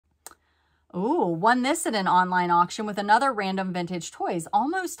Ooh, won this at an online auction with another random vintage toys.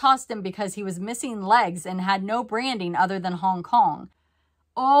 Almost tossed him because he was missing legs and had no branding other than Hong Kong.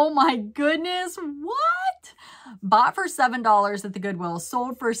 Oh my goodness, what? Bought for $7 at the Goodwill,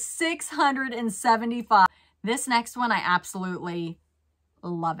 sold for $675. This next one, I absolutely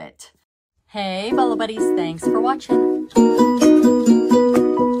love it. Hey, Bolo Buddies, thanks for watching.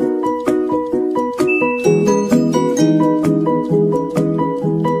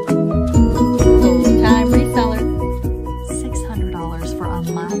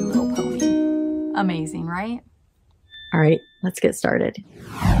 Amazing, right? All right, let's get started.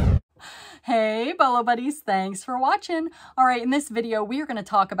 Hey, Bolo Buddies, thanks for watching. All right, in this video, we are going to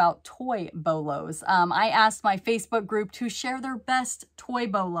talk about toy bolos. I asked my Facebook group to share their best toy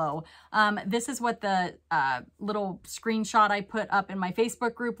bolo. This is what the little screenshot I put up in my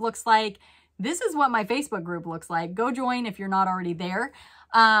Facebook group looks like. This is what my Facebook group looks like. Go join if you're not already there.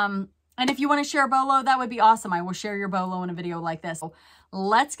 And if you want to share a bolo, that would be awesome. I will share your bolo in a video like this.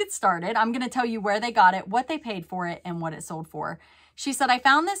 Let's get started. I'm going to tell you where they got it, what they paid for it, and what it sold for. She said, I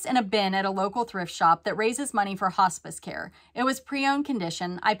found this in a bin at a local thrift shop that raises money for hospice care. It was pre-owned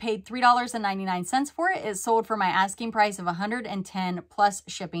condition. I paid $3.99 for it. It sold for my asking price of $110 plus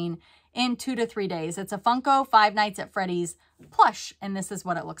shipping in 2 to 3 days. It's a Funko 5 Nights at Freddy's plush, and this is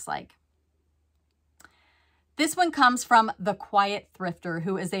what it looks like. This one comes from The Quiet Thrifter,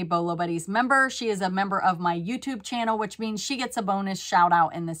 who is a Bolo Buddies member. She is a member of my YouTube channel, which means she gets a bonus shout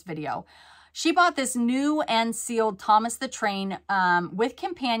out in this video. She bought this new and sealed Thomas the Train with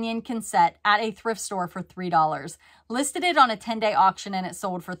companion cassette at a thrift store for $3. Listed it on a 10-day auction and it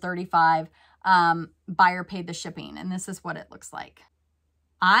sold for $35. Buyer paid the shipping, and this is what it looks like.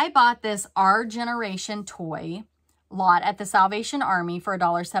 I bought this Our Generation toy lot at the Salvation Army for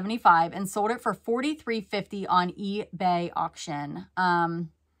 $1.75 and sold it for $43.50 on eBay auction.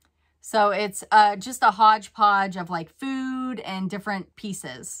 So it's just a hodgepodge of like food and different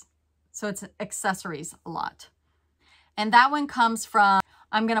pieces. So it's accessories a lot. And that one comes from,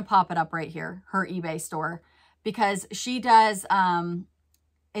 I'm going to pop it up right here, her eBay store, because she does,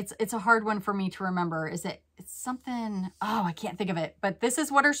 it's a hard one for me to remember. It's something, oh, I can't think of it, but this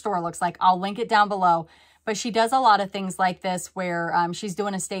is what her store looks like. I'll link it down below. But she does a lot of things like this where she's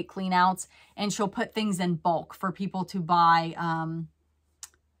doing estate cleanouts and she'll put things in bulk for people to buy,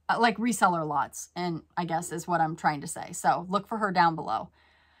 like reseller lots, and I guess is what I'm trying to say. So look for her down below.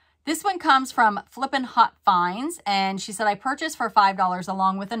 This one comes from Flippin' Hot Finds, and she said, I purchased for $5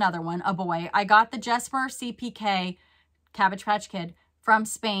 along with another one, a boy. I got the Jesmer CPK, Cabbage Patch Kid, from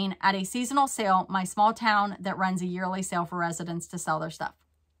Spain at a seasonal sale, my small town that runs a yearly sale for residents to sell their stuff.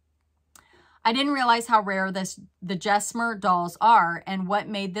 I didn't realize how rare the Jesmer dolls are, and what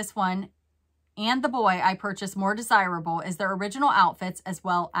made this one and the boy I purchased more desirable is their original outfits as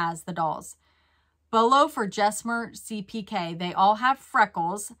well as the dolls. Bolo for Jesmer CPK. They all have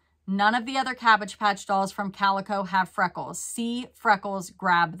freckles. None of the other Cabbage Patch dolls from Calico have freckles. See freckles,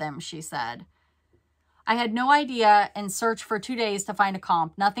 grab them, she said. I had no idea and searched for 2 days to find a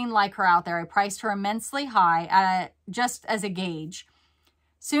comp. Nothing like her out there. I priced her immensely high just as a gauge.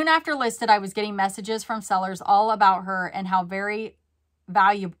 Soon after listed, I was getting messages from sellers all about her and her very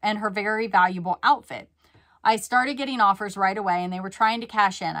valuable outfit. I started getting offers right away and they were trying to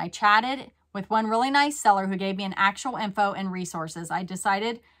cash in. I chatted with one really nice seller who gave me an actual info and resources. I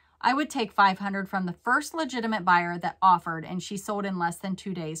decided I would take $500 from the first legitimate buyer that offered, and she sold in less than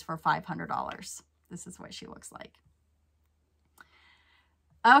 2 days for $500. This is what she looks like.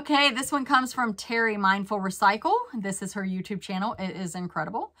 Okay, this one comes from Terry Mindful Recycle. This is her YouTube channel. It is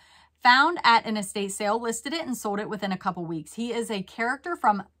incredible. Found at an estate sale, listed it, and sold it within a couple weeks. He is a character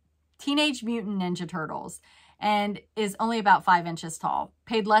from Teenage Mutant Ninja Turtles and is only about 5 inches tall.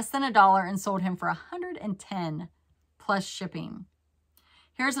 Paid less than $1 and sold him for $110 plus shipping.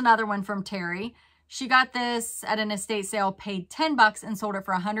 Here's another one from Terry. She got this at an estate sale, paid $10 and sold it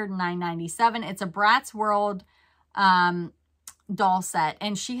for $109.97. It's a Bratz World doll set,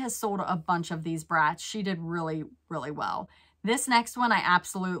 and she has sold a bunch of these Bratz. She did really, really well. This next one, I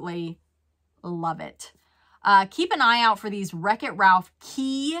absolutely love it. Keep an eye out for these Wreck-It Ralph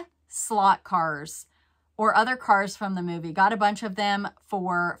key slot cars or other cars from the movie. Got a bunch of them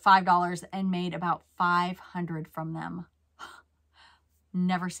for $5 and made about $500 from them.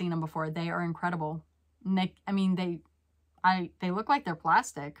 Never seen them before. They are incredible. They look like they're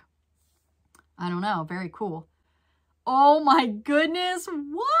plastic. I don't know. Very cool. Oh my goodness,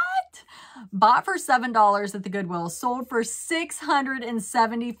 what? Bought for $7 at the Goodwill, sold for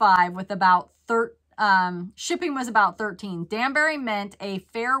 $675 with about shipping was about $13. Danbury Mint, a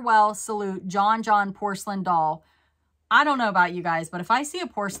farewell salute John porcelain doll. I don't know about you guys, but if I see a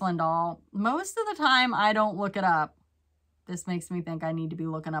porcelain doll, most of the time I don't look it up. This makes me think I need to be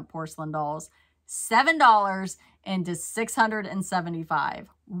looking up porcelain dolls. $7 into $675.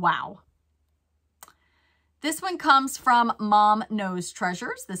 Wow. This one comes from Mom Knows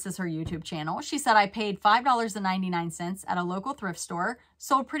Treasures. This is her YouTube channel. She said, I paid $5.99 at a local thrift store.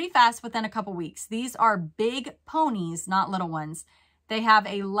 Sold pretty fast within a couple weeks. These are big ponies, not little ones. They have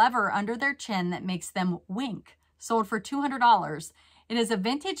a lever under their chin that makes them wink. Sold for $200. It is a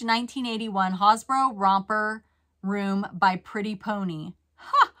vintage 1981 Hasbro romper room by Pretty Pony.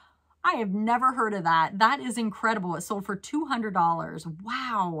 Ha! I have never heard of that. That is incredible. It sold for $200.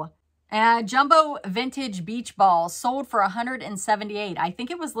 Wow. Jumbo vintage beach ball sold for $178. I think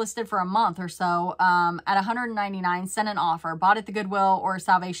it was listed for a month or so at $199. Sent an offer. Bought at the Goodwill or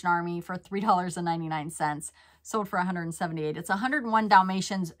Salvation Army for $3.99. Sold for $178. It's 101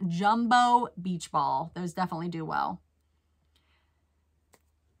 Dalmatians jumbo beach ball. Those definitely do well.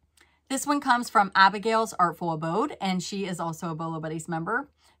 This one comes from Abigail's Artful Abode, and she is also a Bolo Buddies member.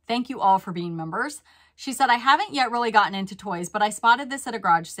 Thank you all for being members. She said, I haven't yet really gotten into toys, but I spotted this at a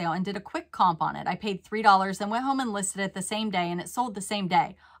garage sale and did a quick comp on it. I paid $3 and went home and listed it the same day, and it sold the same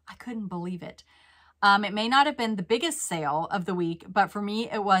day. I couldn't believe it. It may not have been the biggest sale of the week, but for me,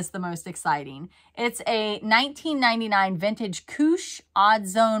 it was the most exciting. It's a 1999 vintage Koosh Odd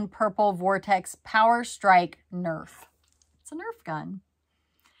Zone Purple Vortex Power Strike Nerf. It's a Nerf gun.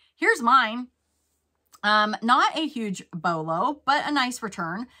 Here's mine. Not a huge bolo, but a nice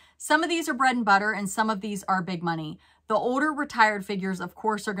return. Some of these are bread and butter, and some of these are big money. The older retired figures, of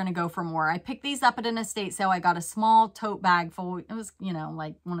course, are going to go for more. I picked these up at an estate sale. I got a small tote bag full. It was, you know,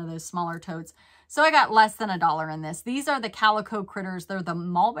 like one of those smaller totes. So I got less than $1 in this. These are the Calico Critters. They're the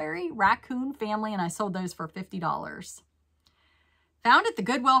mulberry raccoon family, and I sold those for $50. Found at the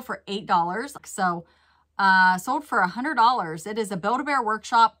Goodwill for $8. So sold for $100. It is a Build-A-Bear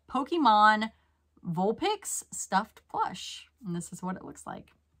Workshop Pokemon Vulpix stuffed plush. And this is what it looks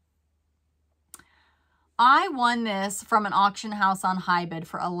like. I won this from an auction house on HiBid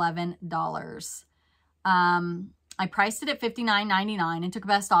for $11. I priced it at $59.99 and took a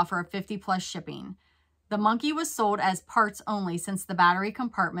best offer of $50 plus shipping. The monkey was sold as parts only since the battery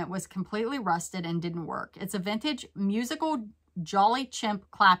compartment was completely rusted and didn't work. It's a vintage musical Jolly Chimp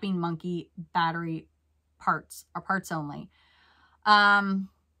clapping monkey battery parts, or parts only.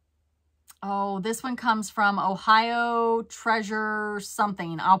 Oh, this one comes from Ohio Treasure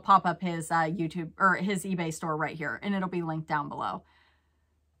something. I'll pop up his YouTube or his eBay store right here, and it'll be linked down below.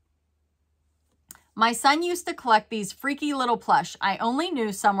 My son used to collect these freaky little plush. I only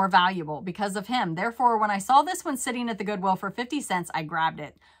knew some were valuable because of him. Therefore, when I saw this one sitting at the Goodwill for 50 cents, I grabbed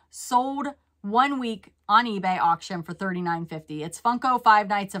it. Sold 1 week on eBay auction for $39.50. It's Funko Five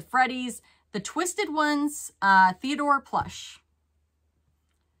Nights at Freddy's, the Twisted Ones, Theodore plush.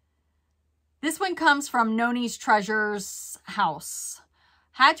 This one comes from Noni's Treasures House.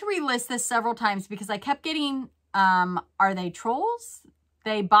 Had to relist this several times because I kept getting, are they trolls?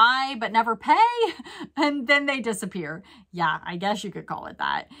 They buy but never pay, and then they disappear. Yeah, I guess you could call it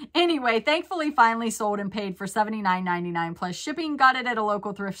that. Anyway, thankfully finally sold and paid for $79.99 plus shipping. Got it at a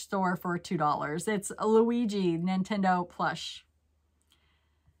local thrift store for $2. It's Luigi Nintendo plush.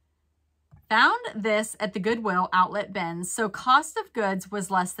 Found this at the Goodwill outlet bins, so cost of goods was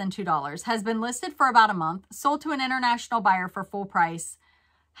less than $2. Has been listed for about a month. Sold to an international buyer for full price.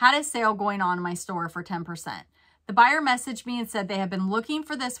 Had a sale going on in my store for 10%. The buyer messaged me and said they have been looking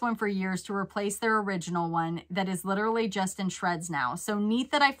for this one for years to replace their original one that is literally just in shreds now. So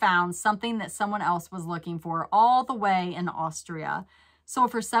neat that I found something that someone else was looking for all the way in Austria.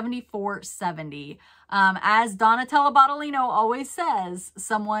 Sold for $74.70. As Donatella Bottolino always says,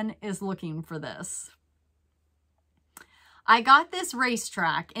 someone is looking for this. I got this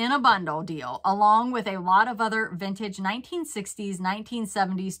racetrack in a bundle deal along with a lot of other vintage 1960s,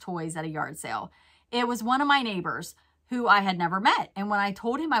 1970s toys at a yard sale. It was one of my neighbors who I had never met. And when I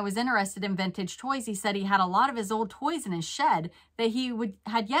told him I was interested in vintage toys, he said he had a lot of his old toys in his shed that he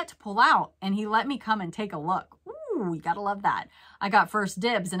had yet to pull out. And he let me come and take a look. Ooh, you gotta love that. I got first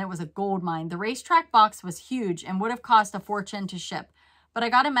dibs and it was a gold mine. The racetrack box was huge and would have cost a fortune to ship. But I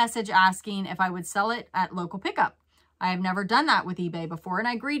got a message asking if I would sell it at local pickup. I have never done that with eBay before and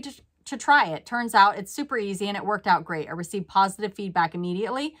I agreed to try it. Turns out it's super easy and it worked out great. I received positive feedback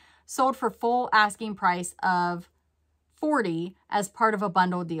immediately. Sold for full asking price of $40 as part of a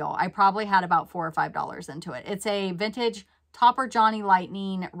bundle deal. I probably had about $4 or $5 into it. It's a vintage Topper Johnny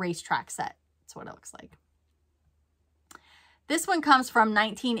Lightning racetrack set. That's what it looks like. This one comes from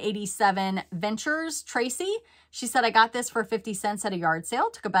 1987 Ventures Tracy. She said, I got this for 50 cents at a yard sale,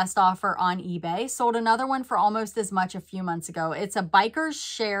 took a best offer on eBay, sold another one for almost as much a few months ago. It's a Biker's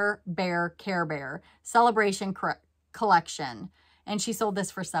Share Bear Care Bear Celebration Collection, and she sold this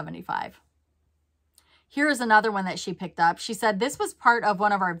for $75. Here's another one that she picked up. She said, this was part of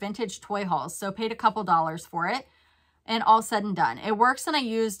one of our vintage toy hauls, so paid a couple dollars for it, and all said and done. It works, and I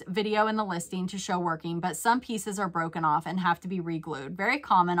used video in the listing to show working, but some pieces are broken off and have to be re-glued. Very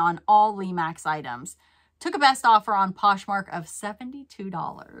common on all Limax items. Took a best offer on Poshmark of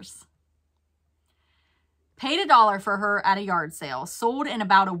 $72. Paid $1 for her at a yard sale. Sold in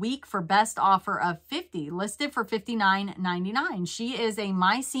about a week for best offer of $50. Listed for $59.99. She is a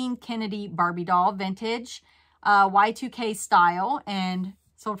Mycene Kennedy Barbie doll, vintage, Y2K style, and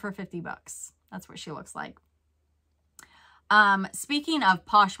sold for $50. That's what she looks like. Speaking of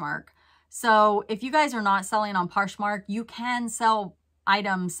Poshmark, so if you guys are not selling on Poshmark, you can sell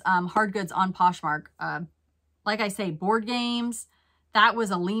items, hard goods on Poshmark. Like I say, board games. That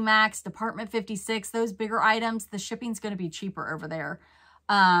was a Limax, Department 56, those bigger items, the shipping's going to be cheaper over there.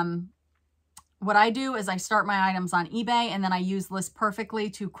 What I do is I start my items on eBay, and then I use List Perfectly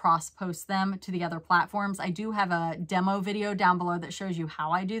to cross-post them to the other platforms. I do have a demo video down below that shows you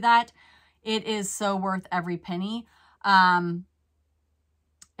how I do that. It is so worth every penny.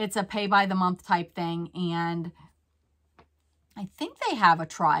 It's a pay-by-the-month type thing, and I think they have a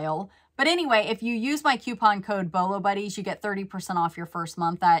trial. But anyway, if you use my coupon code BOLOBuddies, you get 30% off your first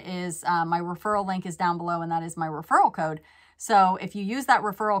month. That is, my referral link is down below, and that is my referral code. So if you use that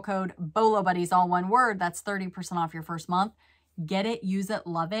referral code BOLOBuddies, all one word, that's 30% off your first month. Get it, use it,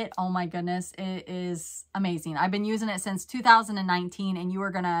 love it. Oh my goodness, it is amazing. I've been using it since 2019, and you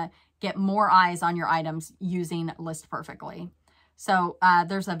are going to get more eyes on your items using List Perfectly. So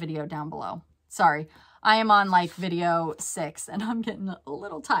there's a video down below. Sorry. I am on like video 6 and I'm getting a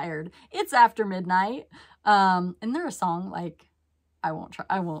little tired. It's after midnight. Isn't there a song like, I won't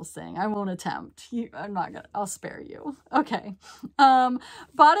sing. I won't attempt. I'll spare you. Okay.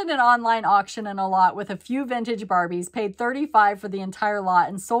 Bought at an online auction in a lot with a few vintage Barbies, paid $35 for the entire lot,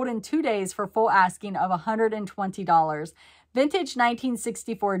 and sold in 2 days for full asking of $120. Vintage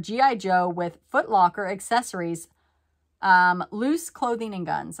 1964 G.I. Joe with Foot Locker accessories, loose clothing and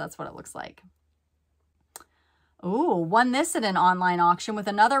guns. That's what it looks like. Ooh, won this at an online auction with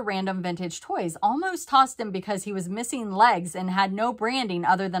another random vintage toys. Almost tossed him because he was missing legs and had no branding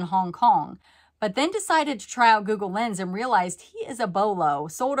other than Hong Kong. But then decided to try out Google Lens and realized he is a Bolo.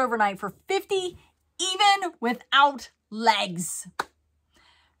 Sold overnight for $50, even without legs.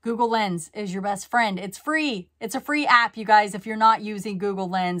 Google Lens is your best friend. It's free. It's a free app, you guys. If you're not using Google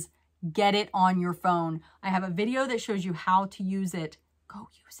Lens, get it on your phone. I have a video that shows you how to use it. Go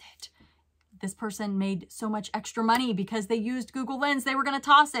use it. This person made so much extra money because they used Google Lens. They were going to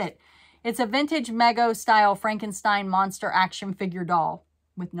toss it. It's a vintage Mego style Frankenstein monster action figure doll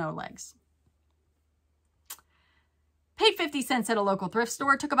with no legs. Paid 50 cents at a local thrift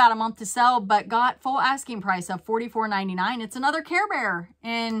store. Took about a month to sell, but got full asking price of $44.99. It's another Care Bear,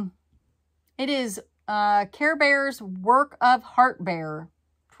 and it is Care Bear's Work of Heart Bear,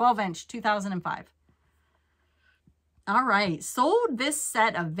 12-inch, 2005. All right, sold this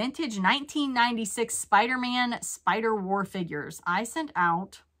set of vintage 1996 Spider-Man Spider War figures. I sent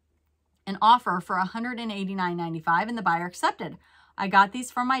out an offer for $189.95 and the buyer accepted. I got these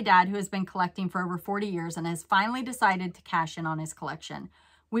from my dad, who has been collecting for over 40 years and has finally decided to cash in on his collection.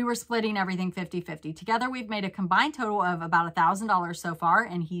 We were splitting everything 50-50. Together, we've made a combined total of about $1,000 so far,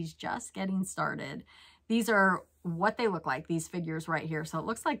 and he's just getting started. These are what they look like, these figures right here. So it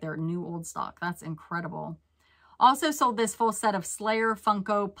looks like they're new old stock. That's incredible. Also sold this full set of Slayer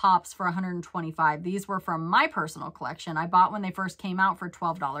Funko Pops for $125. These were from my personal collection. I bought when they first came out for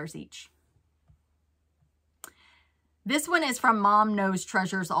 $12 each. This one is from Mom Knows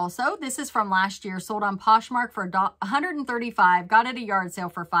Treasures also. This is from last year. Sold on Poshmark for $135. Got at a yard sale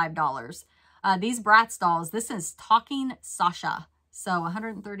for $5. These Bratz dolls, this is Talking Sasha. So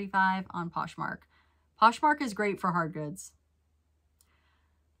 $135 on Poshmark. Poshmark is great for hard goods.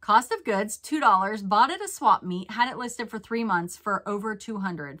 Cost of goods, $2. Bought at a swap meet. Had it listed for 3 months for over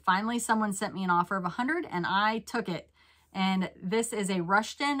 $200. Finally, someone sent me an offer of $100 and I took it. And this is a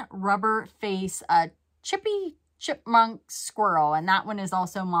Rushton Rubber Face Chippy Chipmunk Squirrel. And that one is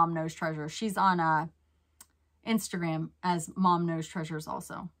also Mom Knows Treasures. She's on Instagram as Mom Knows Treasures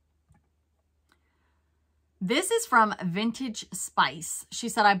also. This is from Vintage Spice. She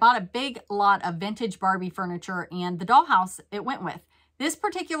said, I bought a big lot of vintage Barbie furniture and the dollhouse it went with. This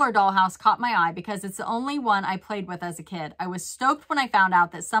particular dollhouse caught my eye because it's the only one I played with as a kid. I was stoked when I found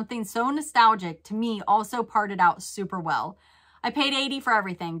out that something so nostalgic to me also parted out super well. I paid $80 for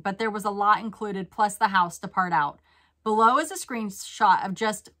everything, but there was a lot included, plus the house to part out. Below is a screenshot of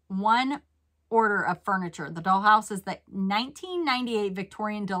just one order of furniture. The dollhouse is the 1998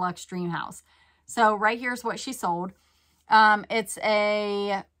 Victorian Deluxe Dream House. So right here's what she sold. It's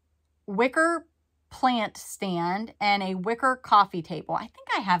a wicker plant stand and a wicker coffee table. I think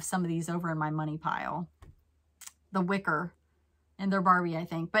I have some of these over in my money pile. The wicker, and they're Barbie, I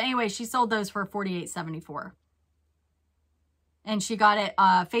think. But anyway, she sold those for $48.74. And she got it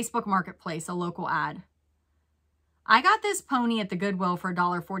Facebook Marketplace, a local ad. I got this pony at the Goodwill for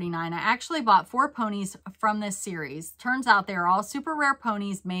 $1.49. I actually bought 4 ponies from this series. Turns out they are all super rare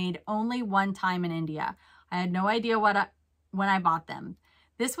ponies made only one time in India. I had no idea when I bought them.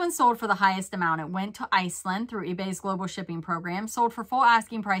 This one sold for the highest amount. It went to Iceland through eBay's global shipping program. Sold for full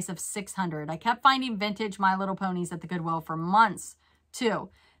asking price of $600. I kept finding vintage My Little Ponies at the Goodwill for months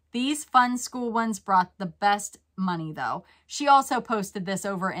too. These fun school ones brought the best money though. She also posted this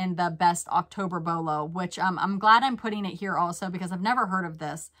over in the best October Bolo, which I'm glad I'm putting it here also because I've never heard of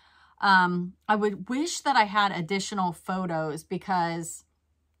this. I would wish that I had additional photos because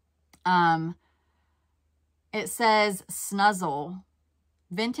it says Snuzzle.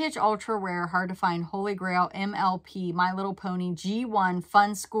 Vintage, ultra rare, hard to find, Holy Grail, MLP, My Little Pony, G1,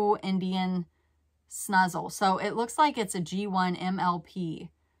 Fun School, Indian Snuzzle. So it looks like it's a G1 MLP,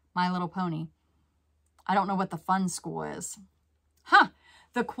 My Little Pony. I don't know what the Fun School is. Huh.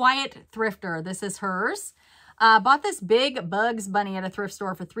 The Quiet Thrifter. This is hers. Bought this big Bugs Bunny at a thrift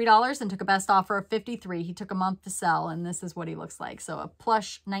store for $3 and took a best offer of $53. He took a month to sell, and this is what he looks like. So a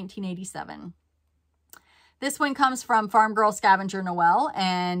plush 1987. This one comes from Farm Girl Scavenger Noelle,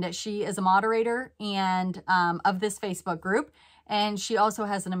 and she is a moderator and of this Facebook group. And she also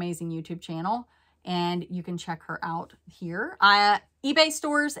has an amazing YouTube channel, and you can check her out here. eBay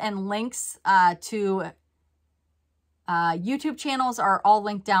stores and links to YouTube channels are all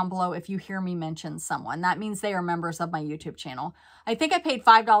linked down below if you hear me mention someone. That means they are members of my YouTube channel. I think I paid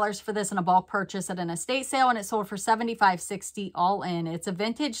 $5 for this in a bulk purchase at an estate sale, and it sold for $75.60 all in. It's a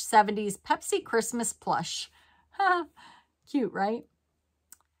vintage 70s Pepsi Christmas plush. Cute, right?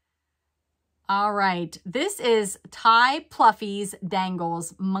 All right. This is Ty Pluffy's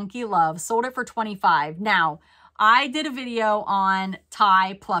Dangles Monkey Love. Sold it for $25. Now, I did a video on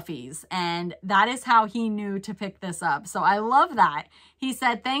Ty Pluffies, and that is how he knew to pick this up. So I love that. He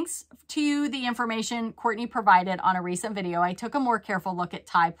said, thanks to the information Courtney provided on a recent video, I took a more careful look at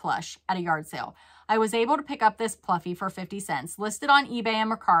Ty Plush at a yard sale. I was able to pick up this Pluffy for 50 cents, listed on eBay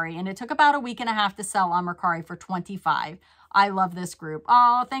and Mercari, and it took about a week and a half to sell on Mercari for 25. I love this group.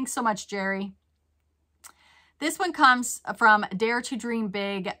 Oh, thanks so much, Jerry. This one comes from Dare to Dream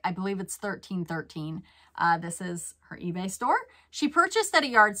Big. I believe it's 1313. This is her eBay store. She purchased at a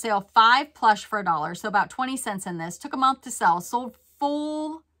yard sale 5 plush for $1, so about 20 cents in this. Took a month to sell. Sold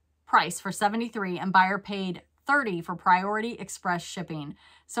full price for $73, and buyer paid $30 for priority express shipping.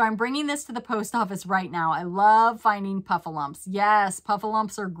 So I'm bringing this to the post office right now. I love finding Puffalumps. Yes,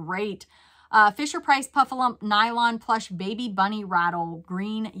 Puffalumps are great. Fisher Price Puffalump Nylon Plush Baby Bunny Rattle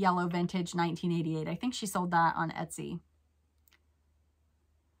Green Yellow Vintage 1988. I think she sold that on Etsy.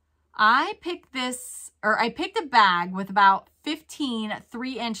 I picked a bag with about 15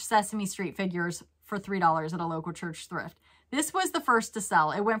 3-inch Sesame Street figures for $3 at a local church thrift. This was the first to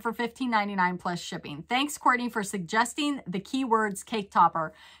sell. It went for $15.99 plus shipping. Thanks, Courtney, for suggesting the keywords cake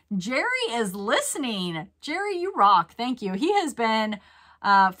topper. Jerry is listening. Jerry, you rock. Thank you. He has been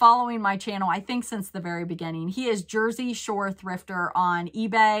following my channel, I think, since the very beginning. He is Jersey Shore Thrifter on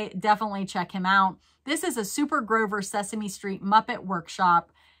eBay. Definitely check him out. This is a Super Grover Sesame Street Muppet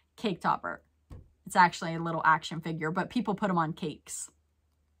Workshop cake topper. It's actually a little action figure, but people put them on cakes.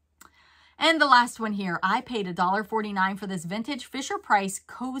 And the last one here, I paid $1.49 for this vintage Fisher Price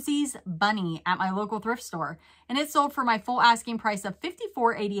Cozy's Bunny at my local thrift store. And it sold for my full asking price of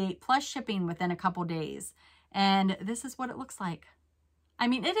 $54.88 plus shipping within a couple days. And this is what it looks like. I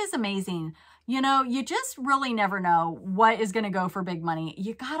mean, it is amazing. You know, you just really never know what is going to go for big money.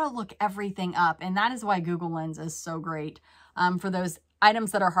 You got to look everything up. And that is why Google Lens is so great for those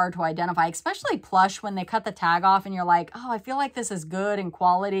items that are hard to identify, especially plush when they cut the tag off and you're like, oh, I feel like this is good and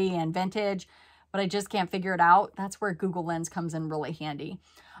quality and vintage, but I just can't figure it out. That's where Google Lens comes in really handy.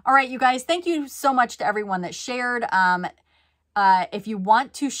 All right, you guys, thank you so much to everyone that shared. If you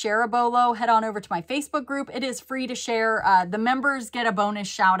want to share a Bolo, head on over to my Facebook group. It is free to share. The members get a bonus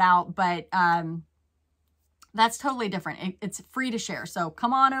shout out, but that's totally different. It's free to share. So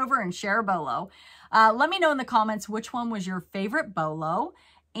come on over and share a Bolo. Let me know in the comments which one was your favorite Bolo.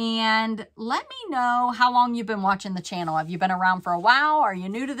 And let me know how long you've been watching the channel. Have you been around for a while? Are you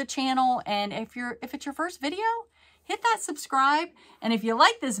new to the channel? And if it's your first video, hit that subscribe. And if you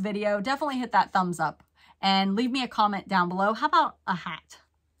like this video, definitely hit that thumbs up and leave me a comment down below. How about a hat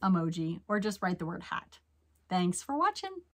emoji, or just write the word hat? Thanks for watching.